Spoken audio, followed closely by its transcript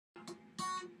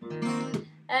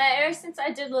ever since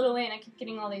I did Lil Wayne, I keep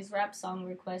getting all these rap song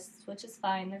requests, which is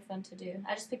fine. They're fun to do.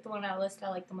 I just picked the one out of the list I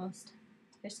like the most.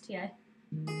 Here's T.I.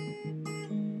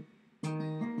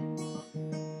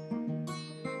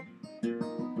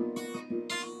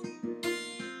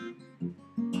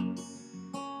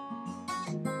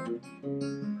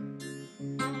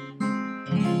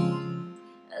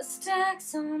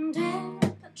 Stacks on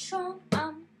deck, Patron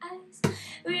on ice.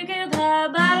 We can buy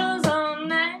bottles all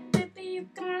night, baby. You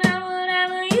can have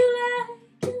whatever you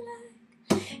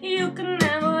like, You can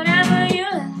have whatever you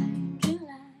like,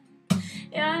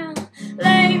 Yeah,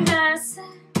 late night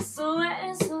sex, so wet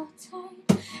and so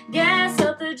tight. Gas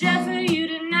up the jet for you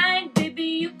tonight, baby.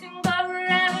 You can go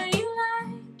wherever you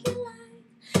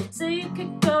like, So you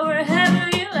can go wherever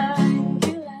you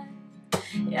like,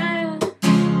 Yeah.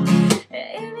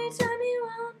 Anytime you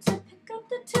want to pick up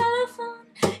the telephone,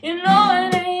 you know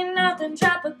it ain't nothing.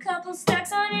 Drop a couple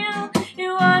stacks on you.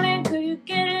 You want it, could you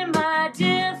get it, my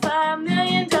dear? $5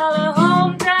 million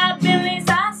home drive Bentleys,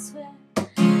 I swear.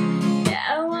 Yeah,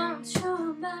 I want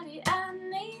your body, I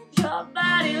need your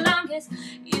body. Long as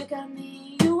you got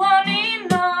me, you won't need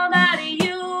nobody.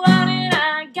 You want it,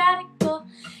 I gotta go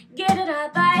get it. I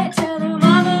buy it, tell them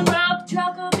all the broke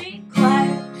truck will be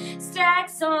quiet.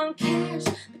 Stacks on cash,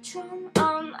 Patron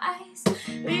on ice.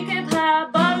 We can buy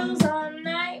bottles all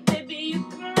night, baby. You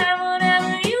can have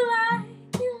whatever you like,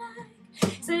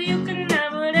 So you can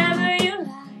have whatever you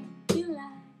like,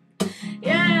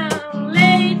 Yeah,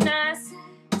 late night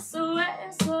sex, so wet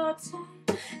and so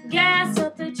tight. Gas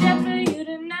up the jet for you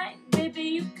tonight, baby.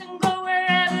 You can go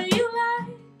wherever you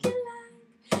like,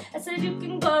 I said you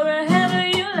can go wherever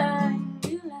you like,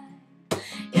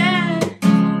 Yeah.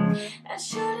 I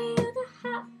showed you the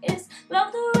hottest,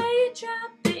 love the way you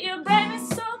drop it. Your brain is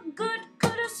so good,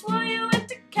 could've swore you went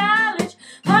to college.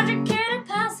 100K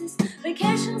deposits,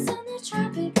 vacations in the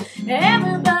tropics.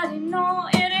 Everybody know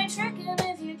it ain't tricking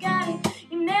if you got it.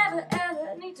 You never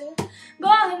ever need to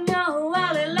go in your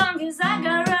wallet. Long as I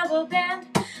got rubber band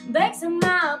bags in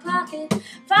my pocket,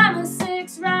 5 or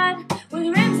 6 ride with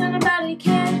rims and a body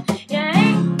kit. You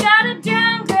ain't gotta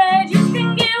downgrade, you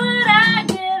can get what I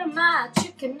get. My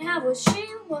chick can have what she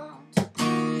wants.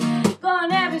 Go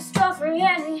in every store for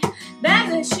any bag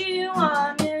that she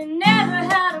wants. You never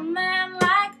had a man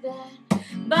like that,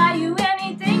 buy you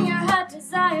anything your heart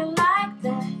desire like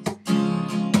that.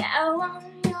 Yeah, I want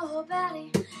your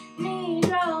body, need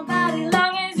your body.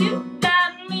 Long as you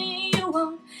got me, you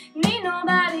won't need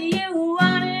nobody. You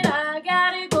want it, I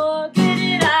gotta go get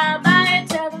it. I buy it,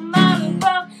 tell them all the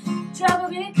broke trouble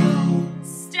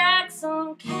because stacks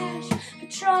on cash,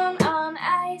 Patron on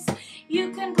ice.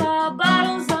 You can buy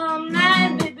bottles all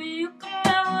night, baby. You can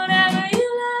have whatever you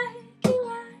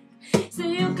like, So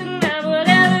you can have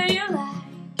whatever you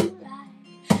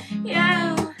like,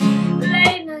 Yeah,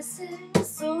 late night sex,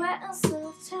 so wet and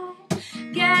so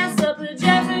tight. Gas up the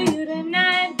jet for you